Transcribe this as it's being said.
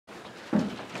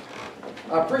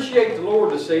I appreciate the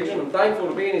Lord this evening. I'm thankful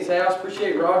to be in His house.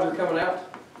 Appreciate Roger coming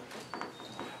out.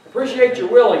 Appreciate your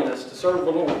willingness to serve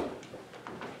the Lord.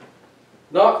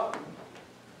 Not,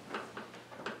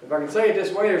 if I can say it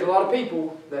this way, there's a lot of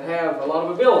people that have a lot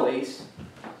of abilities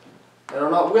and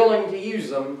are not willing to use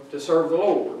them to serve the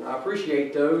Lord. And I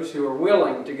appreciate those who are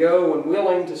willing to go and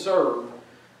willing to serve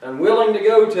and willing to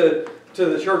go to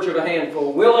the church of a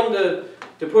handful, willing to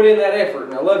put in that effort.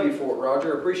 And I love you for it,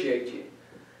 Roger. I appreciate you.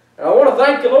 And I want to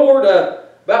thank the Lord.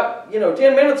 About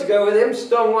 10 minutes ago, them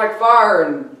stung like fire,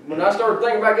 and when I started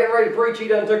thinking about getting ready to preach, He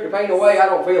done took the pain away. I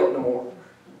don't feel it no more.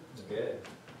 That's good.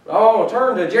 I want to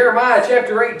turn to Jeremiah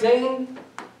chapter 18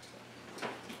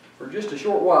 for just a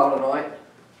short while tonight.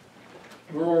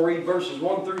 We're going to read verses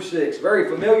 1 through 6. Very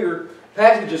familiar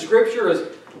passage of Scripture. As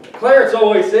Clarence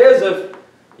always says, if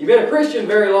you've been a Christian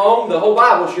very long, the whole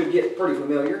Bible should get pretty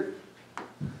familiar.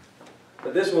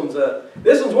 But this one's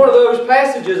one of those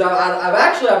passages.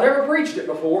 I've never preached it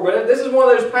before, but this is one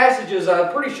of those passages.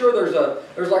 I'm pretty sure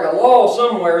there's like a law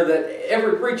somewhere that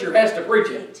every preacher has to preach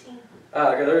it.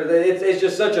 It's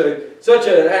just such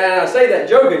a, and I say that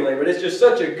jokingly, but it's just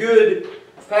such a good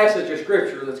passage of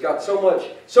Scripture that's got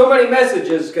so many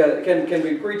messages can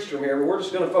be preached from here. But we're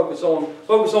just going to focus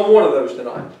on one of those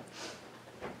tonight.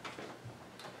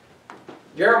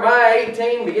 Jeremiah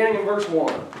 18, beginning in verse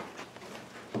 1.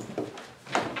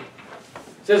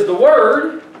 It says, "The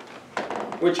word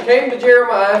which came to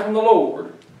Jeremiah from the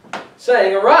Lord,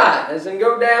 saying, Arise, and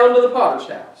go down to the potter's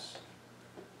house,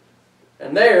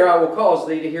 and there I will cause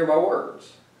thee to hear my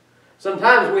words."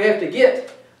 Sometimes we have to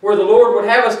get where the Lord would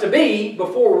have us to be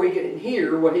before we can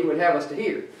hear what He would have us to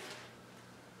hear.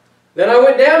 "Then I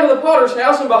went down to the potter's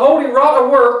house, and behold, he wrought a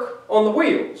work on the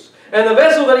wheels. And the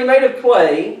vessel that he made of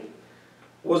clay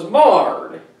was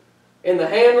marred in the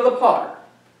hand of the potter.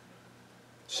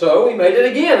 So he made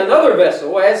it again, another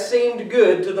vessel, as seemed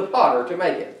good to the potter to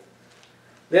make it.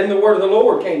 Then the word of the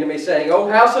Lord came to me, saying, O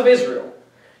house of Israel,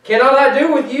 cannot I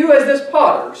do with you as this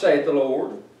potter, saith the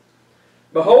Lord?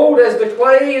 Behold, as the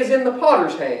clay is in the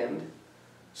potter's hand,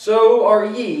 so are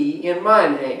ye in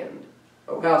mine hand,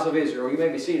 O house of Israel." You may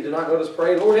be seated tonight. Let us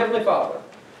pray. Lord, Heavenly Father,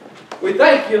 we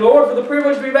thank you, Lord, for the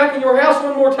privilege to be back in your house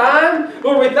one more time.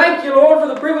 Lord, we thank you, Lord, for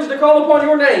the privilege to call upon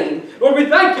your name. Lord, we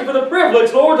thank you for the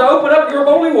privilege, Lord, to open up your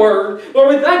holy word.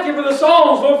 Lord, we thank you for the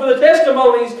songs, Lord, for the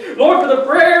testimonies, Lord, for the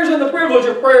prayers and the privilege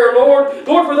of prayer, Lord.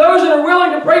 Lord, for those that are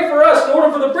willing to pray for us, Lord,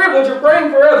 and for the privilege of praying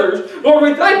for others. Lord,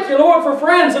 we thank you, Lord, for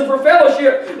friends and for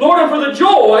fellowship, Lord, and for the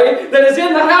joy that is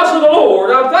in the house of the Lord.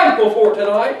 I'm thankful for it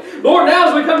tonight. Lord, now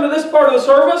as we come to this part of the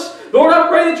service, Lord, I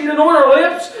pray that you'd anoint our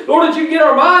lips. Lord, that you get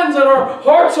our minds and our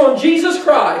hearts on Jesus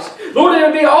Christ. Lord, that it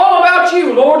would be all about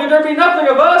you. Lord, that there be nothing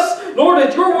of us. Lord,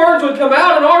 that your words would come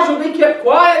out and ours would be kept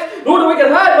quiet. Lord, that we could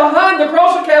hide behind the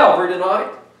cross of Calvary tonight.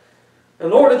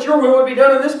 And Lord, that your will would be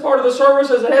done in this part of the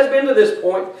service as it has been to this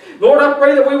point. Lord, I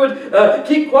pray that we would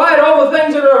keep quiet all the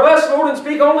things that are of us, Lord, and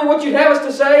speak only what you'd have us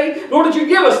to say. Lord, that you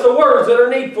give us the words that are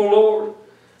needful, Lord.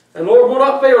 And Lord, we'll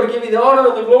not fail to give you the honor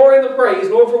and the glory and the praise,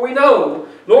 Lord, for we know,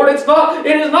 Lord, it is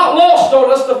not lost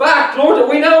on us the fact, Lord, that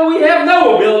we know we have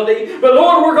no ability, but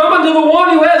Lord, we're coming to the one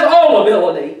who has all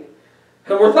ability.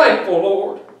 And we're thankful,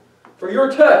 Lord, for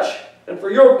your touch and for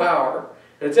your power.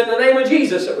 And it's in the name of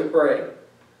Jesus that we pray.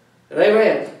 And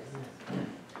amen. I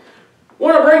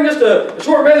want to bring just a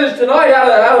short message tonight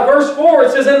out of verse 4.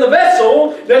 It says, "And the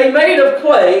vessel that he made of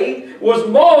clay was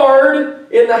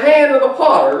marred in the hand of the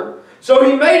potter. So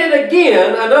he made it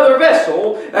again, another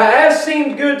vessel, as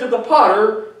seemed good to the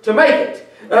potter to make it."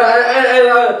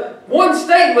 One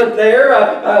statement there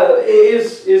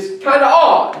is kind of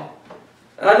odd.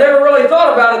 I never really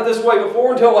thought about it this way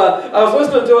before until I was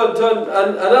listening to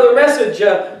another message,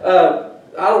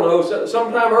 I don't know,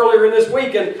 sometime earlier in this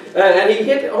week, and he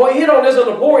hit on this on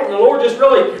the point, and the Lord just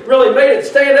really made it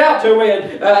stand out to me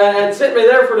and sent me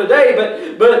there for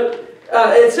today. But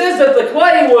it says that the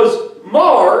clay was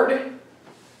marred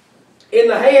in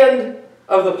the hand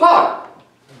of the potter.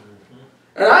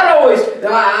 And I'd always,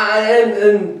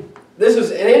 and this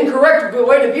is an incorrect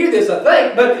way to view this, I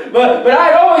think, but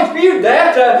I'd always viewed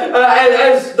that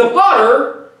as the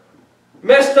potter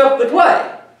messed up the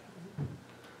clay.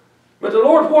 But the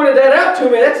Lord pointed that out to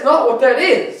me. That's not what that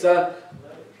is.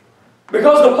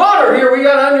 Because the potter here, we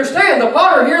got to understand, the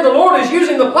potter here, the Lord is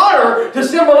using the potter to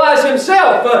symbolize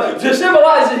himself, to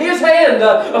symbolize his hand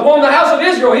upon the house of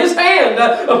Israel, his hand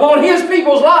upon his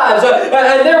people's lives,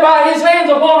 and thereby his hands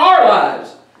upon our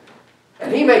lives.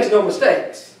 And he makes no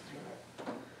mistakes.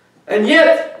 And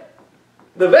yet,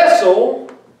 the vessel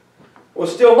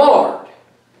was still marred.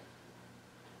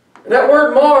 And that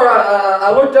word mar,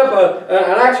 I looked up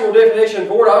an actual definition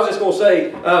for it. I was just going to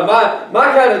say, my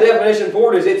kind of definition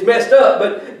for it is it's messed up,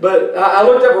 but I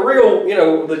looked up a real,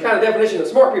 the kind of definition that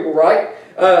smart people write,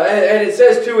 and it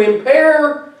says to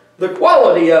impair the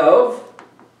quality of,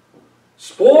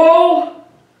 spoil,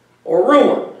 or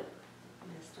ruin.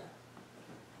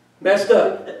 Messed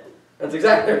up. That's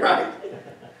exactly right.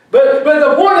 But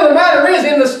the point of the matter is,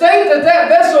 in the state that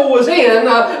vessel was in,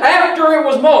 after it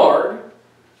was marred,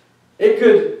 it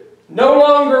could no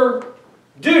longer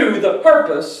do the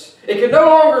purpose. It could no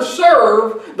longer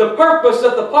serve the purpose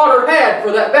that the potter had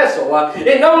for that vessel.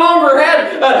 It no longer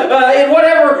had, in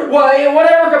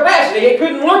whatever capacity, it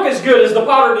couldn't look as good as the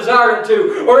potter desired it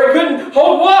to, or it couldn't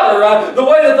hold water the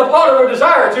way that the potter would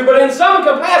desire it to. But in some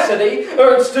capacity,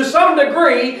 or to some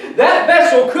degree, that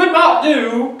vessel could not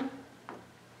do.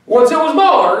 Once it was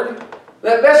marred,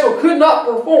 that vessel could not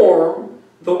perform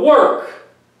the work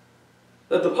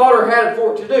that the potter had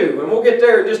for it to do. And we'll get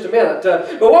there in just a minute.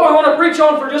 But what we want to preach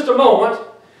on for just a moment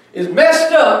is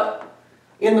messed up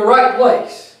in the right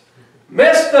place.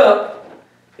 Messed up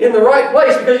in the right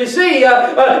place. Because you see,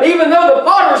 even though the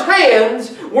potter's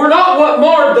hands were not what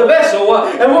marred the vessel,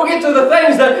 and we'll get to the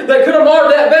things that could have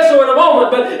marred that vessel in a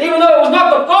moment, but even though it was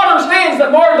not the potter's hands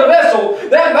that marred the vessel,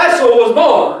 that vessel was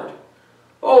marred.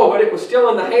 Oh, but it was still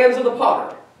in the hands of the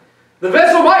potter. The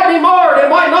vessel might be marred. It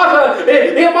might not have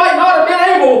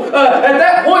been able at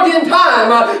that point in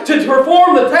time to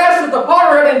perform the task that the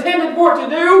potter had intended for it to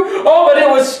do. Oh, but it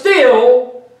was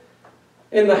still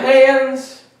in the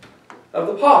hands of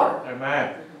the potter.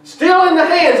 Amen. Still in the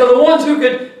hands of the ones who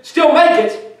could still make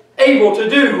it able to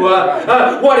do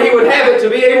what he would have it to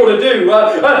be able to do.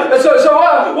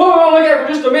 So we'll look at it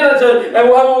for just a minute, and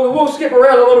we'll skip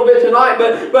around a little bit tonight.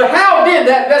 But how did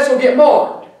that vessel get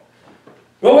marred?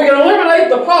 Well, we can eliminate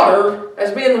the potter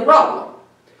as being the problem.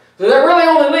 So that really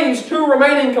only leaves two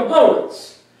remaining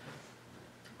components.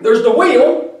 There's the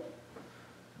wheel,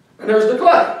 and there's the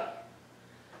clay.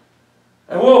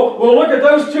 And we'll look at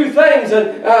those two things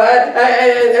and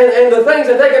the things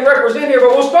that they can represent here.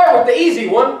 But we'll start with the easy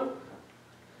one.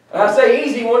 I say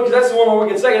easy one because that's the one where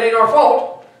we can say it ain't our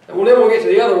fault. And then we'll get to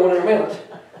the other one in a minute.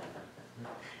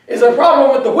 It's a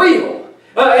problem with the wheel.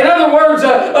 In other words,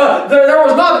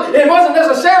 it wasn't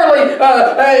necessarily,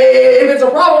 if it's a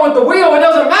problem with the wheel, it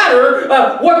doesn't matter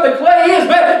what the clay is.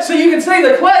 But, so you can see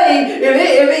the clay,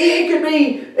 it could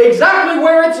be exactly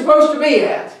where it's supposed to be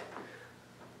at.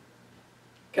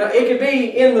 It could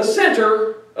be in the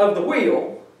center of the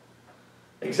wheel,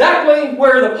 exactly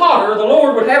where the potter, the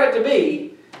Lord, would have it to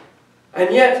be.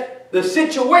 And yet, the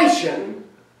situation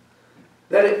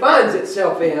that it finds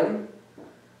itself in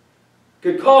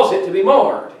could cause it to be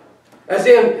marred. As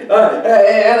in,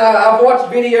 and I've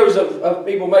watched videos of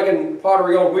people making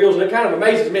pottery on wheels, and it kind of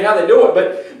amazes me how they do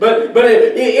it. But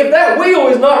if that wheel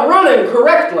is not running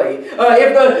correctly,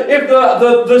 if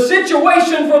the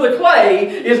situation for the clay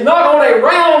is not on a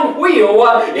round wheel,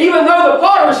 even though the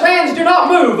potter's hands do not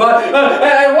move,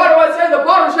 and why do I say the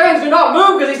potter's hands do not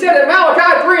move? Because he said in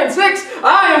Malachi 3 and 6,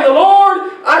 "I am the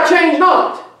Lord, I change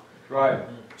not." Right.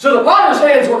 So the potter's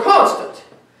hands were constant.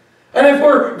 And if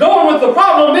we're going with the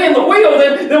problem being the wheel,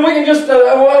 then we can just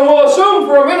we'll assume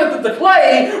for a minute that the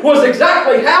clay was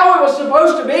exactly how it was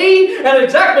supposed to be and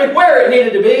exactly where it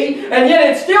needed to be, and yet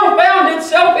it still found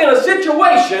itself in a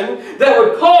situation that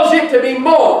would cause it to be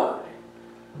marred.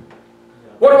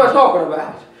 What am I talking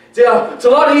about? It's a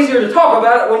lot easier to talk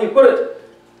about it when you put it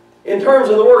in terms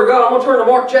of the Word of God. I'm going to turn to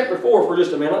Mark chapter 4 for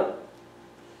just a minute.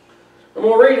 I'm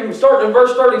going to read it starting in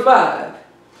verse 35. It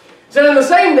said, "In the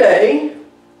same day,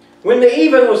 when the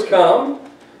even was come,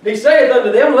 he saith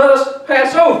unto them, Let us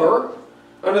pass over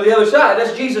unto the other side."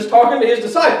 That's Jesus talking to his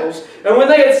disciples. "And when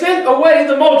they had sent away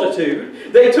the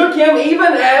multitude, they took him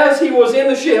even as he was in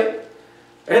the ship,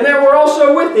 and there were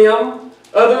also with him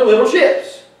other little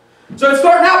ships." So it's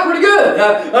starting out pretty good.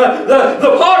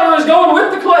 The potter is going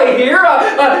with the clay here.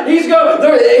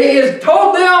 He has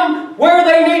told them where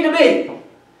they need to be.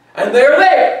 And they're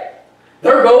there.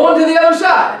 They're going to the other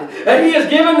side. And he has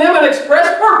given them an express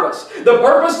purpose. The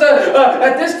purpose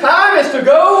at this time is to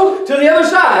go to the other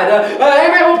side.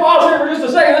 Amen. We'll pause here for just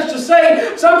a second. Let's just say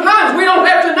sometimes we don't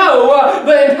have to know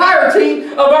the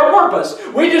entirety of our purpose.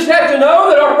 We just have to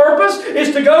know that our purpose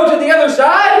is to go to the other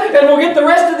side, and we'll get the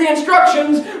rest of the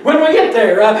instructions when we get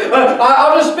there.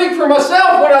 I'll just speak for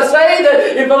myself when I say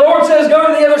that if the Lord says go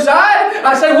to the other side,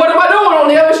 I say, what am I doing on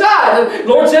the other side? And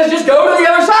the Lord says just go to the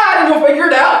other side and you'll figure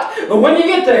it out. But when you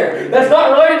get there, that's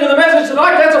not related to the message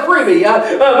tonight, that's a freebie.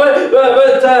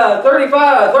 But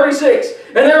 35, 36.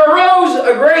 "And there arose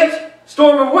a great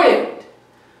storm of wind."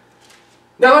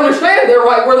 Now understand, they're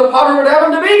right where the potter would have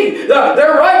them to be.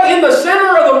 They're right in the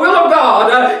center of the will of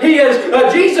God.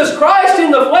 Jesus Christ in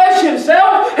the flesh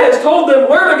Himself has told them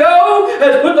where to go,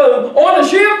 has put them on a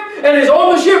ship, and is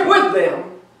on the ship with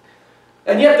them.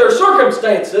 And yet their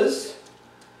circumstances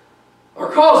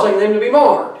are causing them to be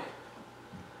marred.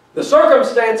 The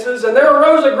circumstances, and there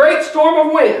arose a great storm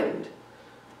of wind,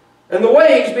 and the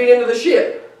waves beat into the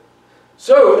ship,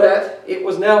 so that it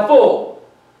was now full.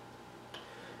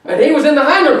 And he was in the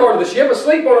hinder part of the ship,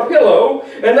 asleep on a pillow,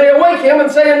 and they awake him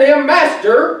and say unto him,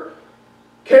 Master,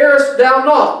 carest thou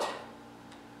not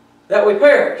that we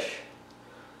perish?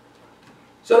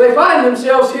 So they find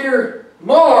themselves here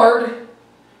marred.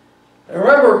 And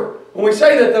remember, when we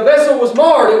say that the vessel was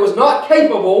marred, it was not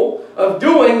capable of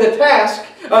doing the task.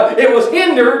 It was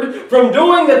hindered from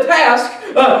doing the task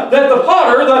that the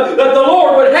potter, that the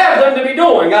Lord would have them to be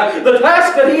doing. The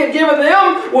task that He had given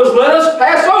them was let us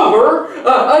pass over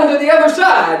unto the other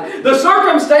side. The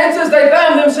circumstances they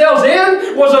found themselves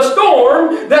in was a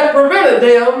storm that prevented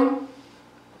them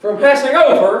from passing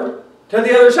over to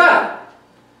the other side.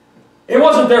 It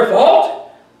wasn't their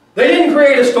fault. They didn't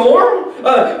create a storm.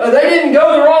 They didn't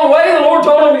go the wrong way. The Lord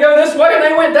told them to go this way, and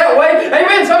they went that way.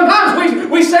 Amen. Sometimes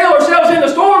we sail ourselves into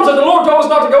storms that the Lord told us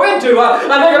not to go into.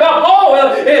 I think about Paul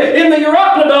in the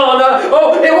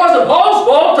Euroclydon. It wasn't Paul's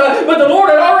fault, but the Lord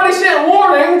had already sent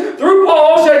warning through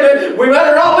Paul, said that we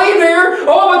better not leave here.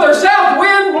 But their south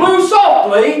wind blew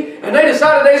softly, and they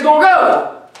decided they was going to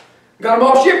go. Got them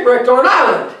all shipwrecked on an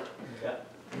island.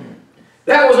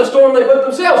 That was a storm they put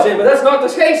themselves in, but that's not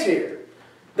the case here.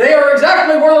 They are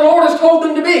exactly where the Lord has told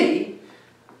them to be,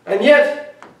 and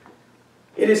yet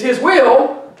it is His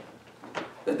will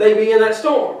that they be in that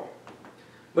storm.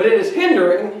 But it is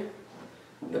hindering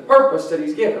the purpose that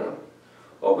He's given them.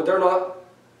 But they're not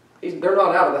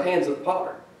out of the hands of the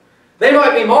potter. They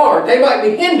might be marred. They might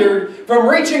be hindered from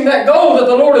reaching that goal that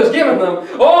the Lord has given them.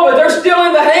 But they're still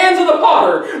in the hands of the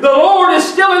potter. The Lord is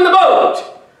still in the boat.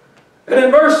 And in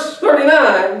verse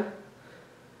 39,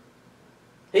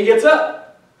 He gets up.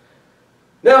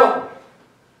 Now,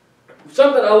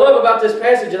 something I love about this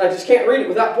passage, and I just can't read it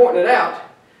without pointing it out.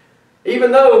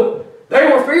 Even though they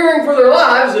were fearing for their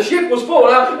lives, the ship was full.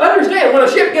 Now, understand, when a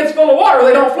ship gets full of water,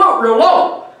 they don't float real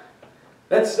long.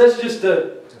 That's just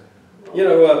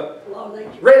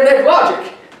redneck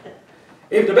logic.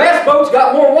 If the bass boat's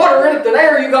got more water in it than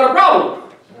air, you got a problem.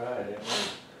 Right.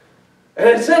 And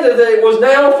it said that it was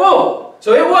now full.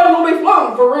 So it wasn't going to be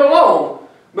floating for real long.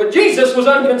 But Jesus was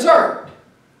unconcerned.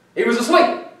 He was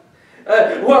asleep.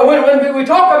 When we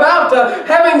talk about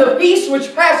having the peace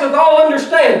which passeth all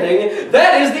understanding,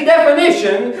 that is the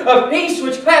definition of peace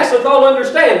which passeth all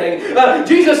understanding.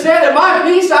 Jesus said, "And my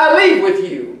peace I leave with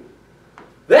you."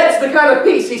 That's the kind of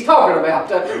peace He's talking about.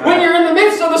 When you're in the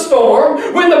midst of the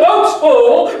storm, when the boat's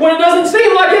full, when it doesn't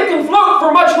seem like it can float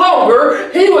for much longer,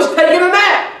 He was taking a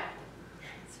nap.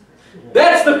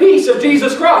 That's the peace of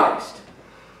Jesus Christ.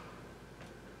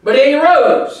 But He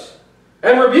arose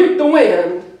and rebuked the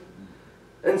wind,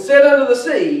 and said unto the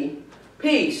sea,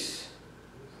 Peace,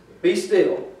 be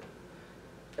still.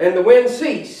 And the wind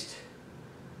ceased,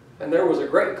 and there was a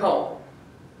great calm.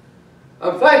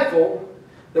 I'm thankful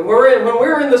that when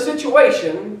we're in the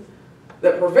situation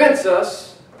that prevents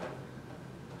us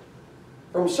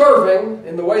from serving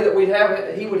in the way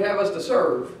that He would have us to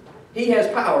serve, He has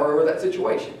power over that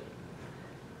situation.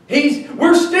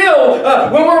 We're still,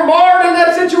 when we're marred in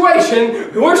that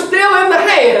situation, we're still in the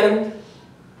hand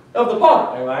of the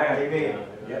potter. Amen.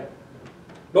 Yeah.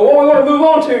 But what we want to move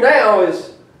on to now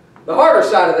is the harder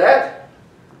side of that.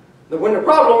 That when the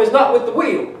problem is not with the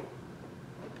wheel,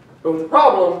 but with the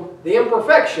problem, the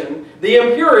imperfection, the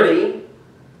impurity,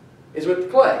 is with the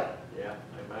clay. Yeah.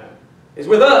 Amen. Is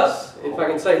with us, if I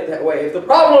can say it that way. When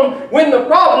the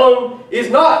problem is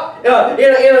not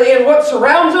in what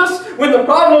surrounds us, when the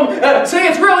problem, see,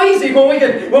 it's real easy when we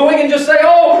can just say,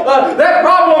 that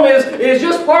problem is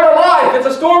just part of life. It's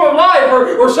a storm of life,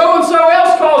 or so and so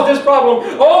else caused this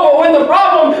problem. But when the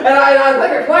problem, and I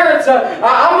think of Clarence,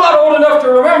 I'm not old enough to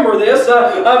remember this,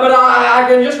 but I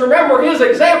can just remember his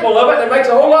example of it, and it makes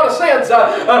a whole lot of sense.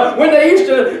 When they used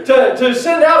to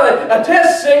send out a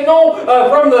test signal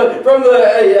from the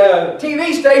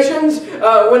TV stations,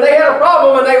 when they had a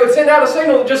problem, and they would send out a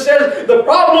signal that just says, the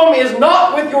problem is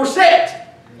not with your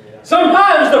set.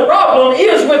 Sometimes the problem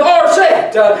is with our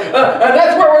set. And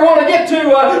that's where we want to get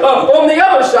to on the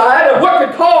other side of what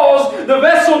could cause the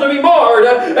vessel to be marred.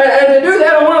 And to do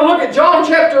that, I want to look at John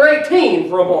chapter 18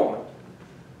 for a moment.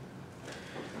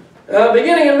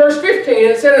 Beginning in verse 15,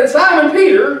 it said, And Simon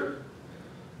Peter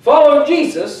followed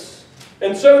Jesus,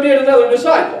 and so did another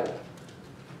disciple.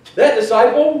 That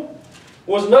disciple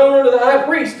was known unto the high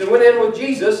priest, and went in with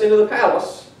Jesus into the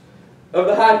palace of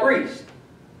the high priest.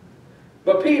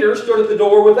 But Peter stood at the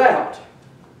door without.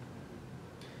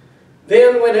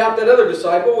 Then went out that other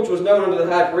disciple, which was known unto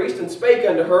the high priest, and spake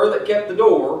unto her that kept the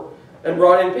door, and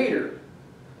brought in Peter.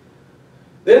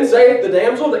 Then saith the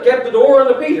damsel that kept the door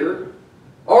unto Peter,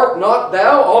 Art not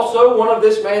thou also one of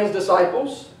this man's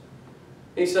disciples?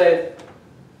 He saith,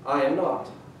 I am not.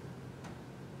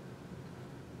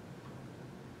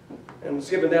 And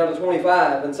skipping down to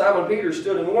 25, and Simon Peter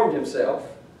stood and warmed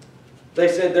himself. They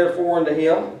said therefore unto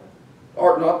him,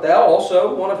 Art not thou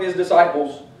also one of his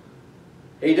disciples?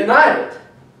 He denied it,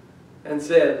 and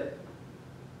said,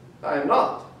 I am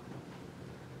not.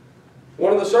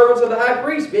 One of the servants of the high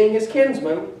priest, being his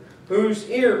kinsman, whose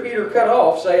ear Peter cut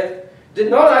off, saith, Did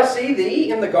not I see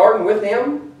thee in the garden with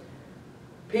him?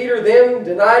 Peter then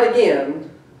denied again,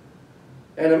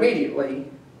 and immediately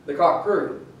the cock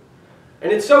crew.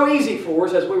 And it's so easy for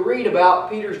us, as we read about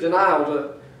Peter's denial,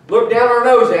 to look down our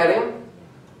nose at him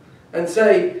and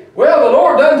say, well, the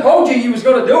Lord done told you you was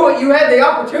going to do it. You had the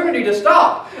opportunity to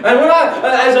stop. And when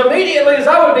as immediately as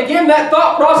I would begin that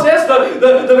thought process,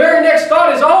 the very next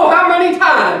thought is, oh, how many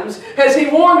times has He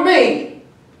warned me?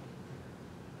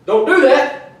 Don't do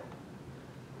that.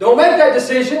 Don't make that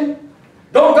decision.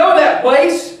 Don't go that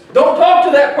place. Don't talk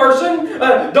to that person.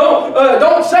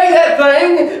 Don't say that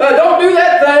thing. Don't do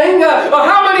that thing.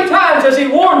 How many times has He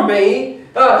warned me?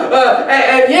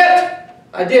 And yet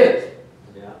I did it.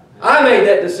 I made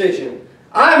that decision.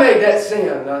 I made that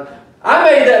sin. I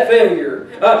made that failure.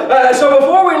 So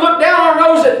before we look down our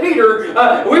nose at Peter,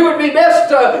 we would be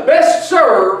best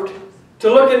served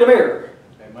to look in the mirror.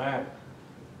 Amen.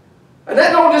 And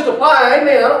that don't just apply,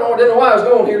 amen, I didn't know why I was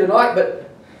going here tonight, but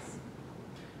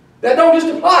that don't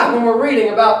just apply when we're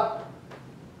reading about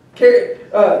the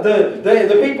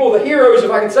people, the heroes,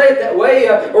 if I can say it that way,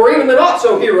 or even the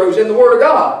not-so-heroes in the Word of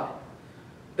God.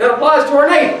 That applies to our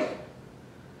neighbor.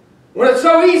 When it's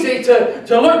so easy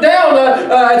to look down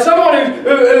at someone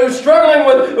who's struggling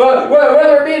with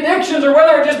whether it be addictions or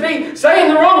whether it just be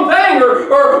saying the wrong thing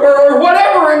or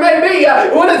whatever it may be.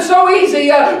 When it's so easy,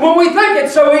 when we think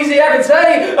it's so easy, I can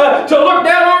say, to look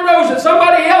down our nose at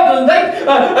somebody else and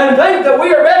think that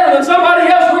we are better than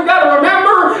somebody else, we've got to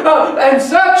remember, and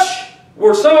such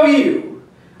were some of you.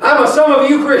 I'm a some of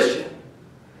you Christian.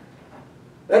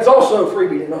 That's also a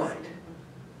freebie tonight.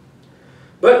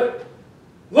 But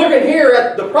looking here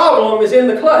at the problem is in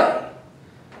the clay.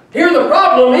 Here the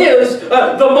problem is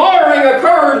the marring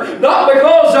occurred not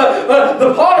because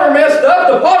the potter messed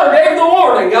up, the potter gave the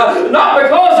warning. Not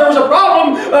because there was a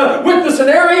problem with the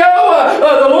scenario.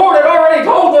 The Lord had already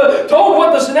told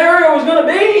what the scenario was going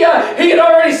to be. He had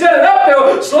already set it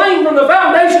up, slain from the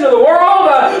foundation of the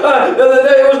world.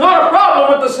 It was not a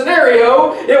problem with the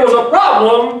scenario. It was a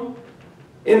problem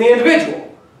in the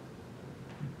individual.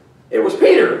 It was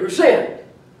Peter who sinned.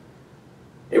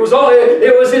 It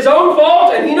was his own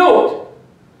fault, and he knew it.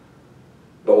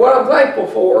 But what I'm thankful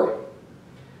for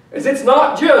is it's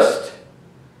not just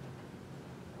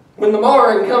when the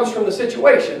marring comes from the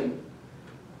situation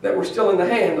that we're still in the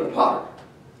hand of the potter.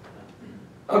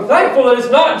 I'm thankful that it's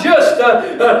not just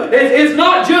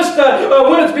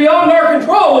when it's beyond our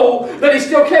control that He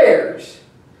still cares.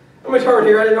 Let me turn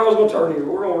here. I didn't know I was going to turn here.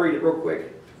 We're going to read it real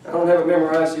quick. I don't have it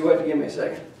memorized, so you'll have to give me a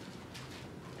second.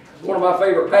 One of my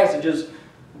favorite passages.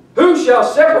 Who shall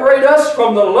separate us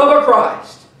from the love of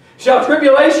Christ? Shall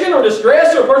tribulation or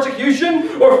distress or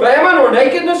persecution or famine or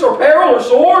nakedness or peril or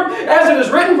sword? As it is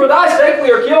written, for thy sake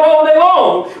we are killed all day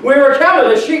long. We are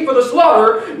accounted as sheep for the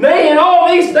slaughter. Nay, in all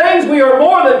these things we are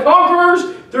more than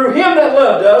conquerors through Him that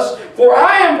loved us. For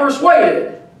I am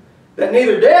persuaded that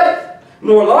neither death,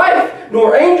 nor life,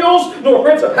 nor angels, nor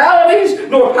principalities,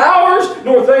 nor powers,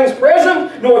 nor things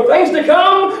present, nor things to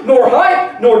come, nor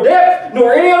height, nor depth,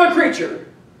 nor any other creature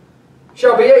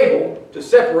shall be able to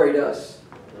separate us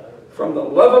from the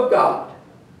love of God,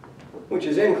 which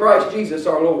is in Christ Jesus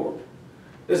our Lord.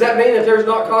 Does that mean that there's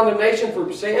not condemnation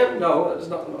for sin? No, that's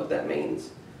not what that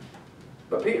means.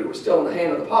 But Peter was still in the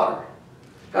hand of the potter.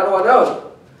 How do I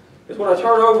know? Because when I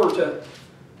turn over to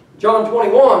John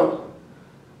 21,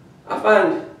 I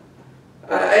find, and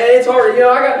it's hard,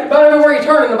 about everywhere you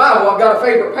turn in the Bible, I've got a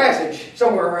favorite passage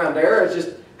somewhere around there. It's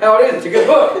just how it is. It's a good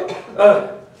book.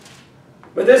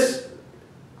 But this,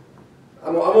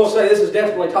 I'm going to say this is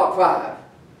definitely top 5.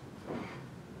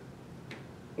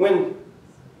 When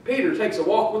Peter takes a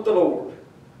walk with the Lord.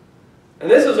 And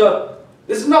this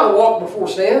is not a walk before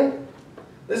sin.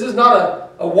 This is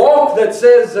not a walk that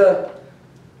says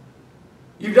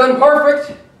you've done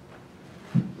perfect.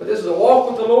 But this is a walk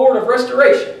with the Lord of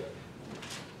restoration.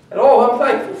 And oh, I'm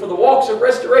thankful for the walks of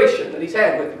restoration that He's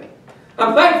had with me.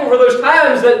 I'm thankful for those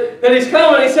times that He's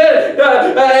come and He said,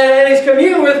 and He's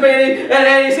communed with me,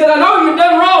 and he said, I know you've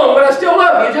done wrong, but I still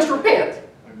love you. Just repent.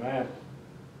 Amen.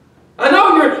 I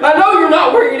know you're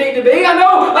not where you need to be. I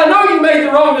know you made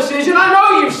the wrong decision. I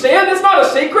know you've sinned. It's not a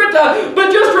secret,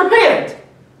 but just repent.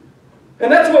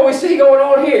 And that's what we see going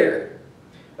on here.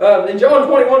 In John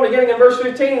 21, beginning in verse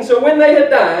 15, so when they had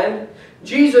dined,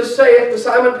 Jesus saith to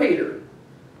Simon Peter,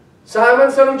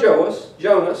 Simon, son of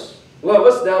Jonas,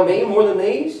 lovest thou me more than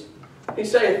these? He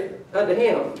saith unto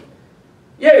him,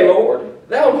 Yea, Lord,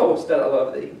 thou knowest that I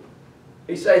love thee.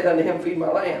 He saith unto him, Feed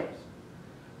my lambs.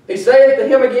 He saith to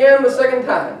him again the second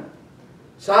time,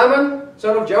 Simon,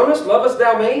 son of Jonas, lovest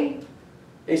thou me?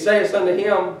 He saith unto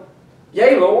him,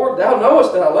 Yea, Lord, thou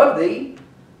knowest that I love thee.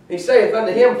 He saith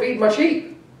unto him, Feed my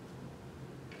sheep.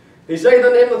 He saith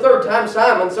unto him the third time,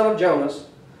 Simon, son of Jonas,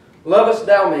 lovest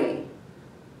thou me?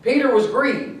 Peter was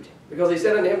grieved, because he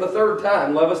said unto him the third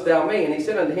time, Lovest thou me? And he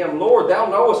said unto him, Lord, thou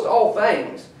knowest all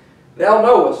things. Thou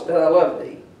knowest that I love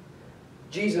thee.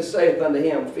 Jesus saith unto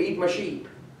him, Feed my sheep.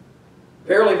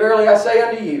 Verily, verily, I say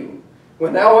unto you,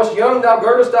 when thou wast young, thou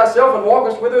girdest thyself and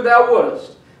walkest whither thou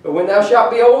wouldest. But when thou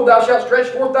shalt be old, thou shalt stretch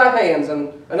forth thy hands,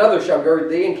 and another shall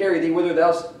gird thee and carry thee whither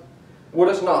thou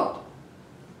wouldest not.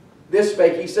 This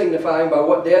spake he, signifying by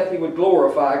what death he would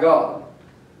glorify God.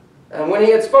 And when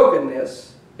he had spoken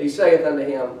this, he saith unto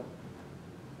him,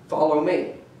 Follow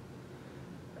me.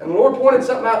 And the Lord pointed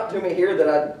something out to me here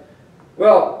that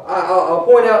I'll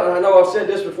point out, and I know I've said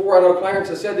this before, I know Clarence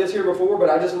has said this here before, but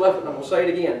I just left it and I'm going to say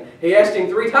it again. He asked him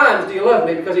 3 times, Do you love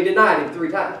me? Because he denied him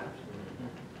 3 times.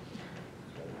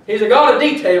 He's a God of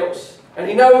details, and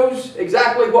He knows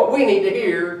exactly what we need to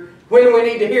hear when we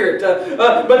need to hear it.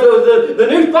 But the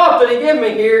new thought that He gave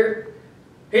me here,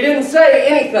 He didn't say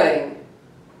anything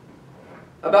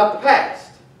about the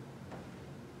past.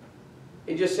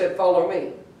 He just said, Follow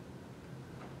me.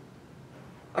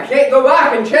 I can't go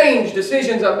back and change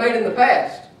decisions I've made in the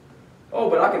past. Oh,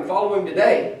 but I can follow Him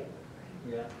today.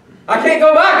 Yeah. I can't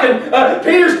go back and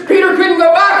Peter couldn't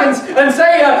go back and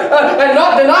say and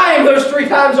not deny Him those 3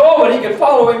 times. Oh, but he could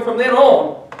follow Him from then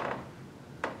on.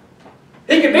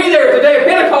 He could be there at the day of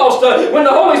Pentecost when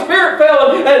the Holy Spirit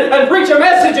fell and preach a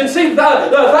message and see the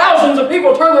thousands of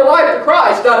people turn their life to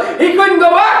Christ. He couldn't go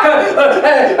back. I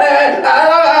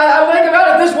think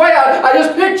about it this way. I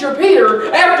just picture Peter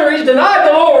after he's denied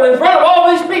the Lord in front of all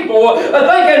these people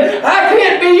thinking, I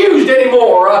can't be used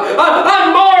anymore.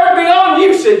 I'm marred beyond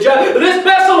usage. This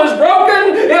vessel is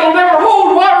broken. It'll never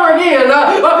hold water again.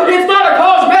 It's not a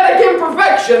cosmetic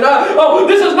imperfection.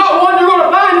 This is not one you're going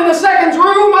to find in the seconds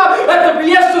room at the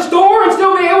Fiesta store and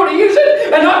still be able to use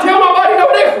it and not tell nobody no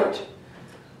different.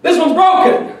 This one's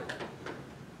broken.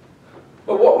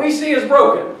 But what we see is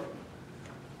broken.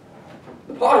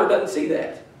 The potter doesn't see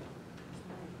that.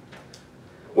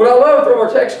 What I love from our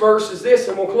text verse is this,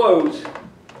 and we'll close.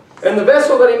 And the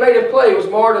vessel that he made of clay was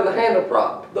marred in the hand of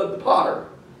the potter.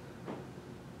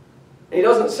 And he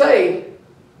doesn't say,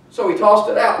 so he tossed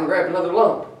it out and grabbed another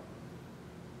lump.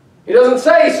 He doesn't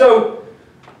say, so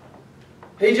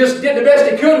he just did the best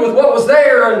he could with what was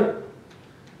there and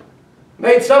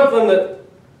made something that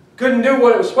couldn't do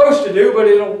what it was supposed to do, but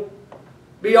it'll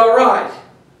be all right.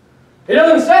 He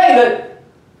doesn't say that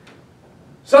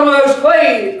some of those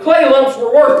clay lumps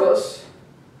were worthless.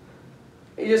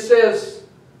 He just says,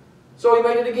 so he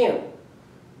made it again.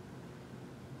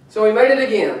 So he made it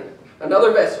again,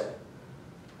 another vessel.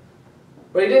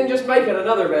 But he didn't just make it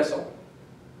another vessel.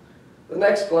 The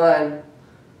next line,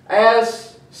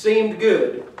 as seemed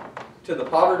good to the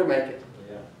potter to make it.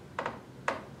 Yeah.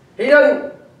 He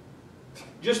doesn't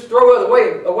just throw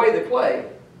away the clay.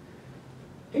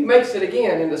 He makes it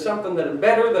again into something that is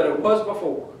better than it was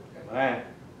before. Amen.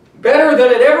 Better than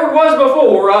it ever was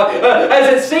before,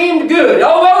 as it seemed good.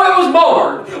 Although it was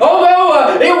marred,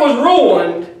 although it was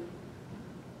ruined,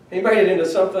 he made it into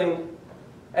something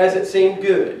as it seemed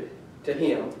good to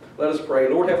him. Let us pray.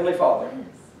 Lord Heavenly Father,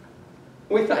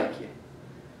 we thank you.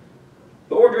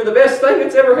 Lord, you're the best thing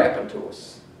that's ever happened to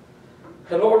us.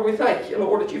 And Lord, we thank you,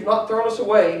 Lord, that you've not thrown us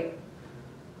away.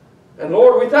 And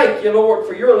Lord, we thank you, Lord,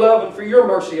 for your love and for your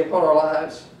mercy upon our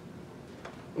lives.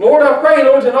 Lord, I pray,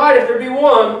 Lord, tonight if there be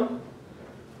one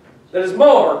that is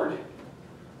marred,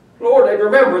 Lord, they'd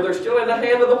remember they're still in the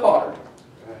hand of the potter.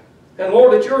 And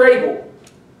Lord, that you're able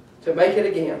to make it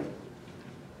again.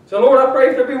 So Lord, I pray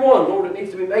if there be one, Lord, that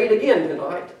needs to be made again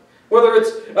tonight. Whether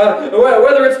it's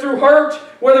through hurt,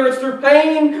 whether it's through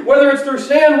pain, whether it's through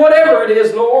sin, whatever it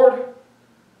is, Lord,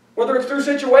 whether it's through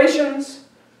situations,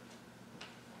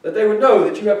 that they would know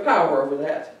that you have power over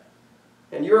that,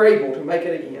 and you're able to make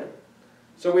it again.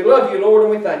 So we love you, Lord, and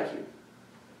we thank you.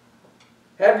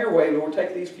 Have your way, Lord.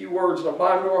 Take these few words and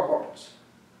apply them to our hearts.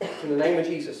 In the name of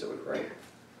Jesus that we pray.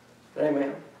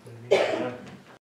 Amen.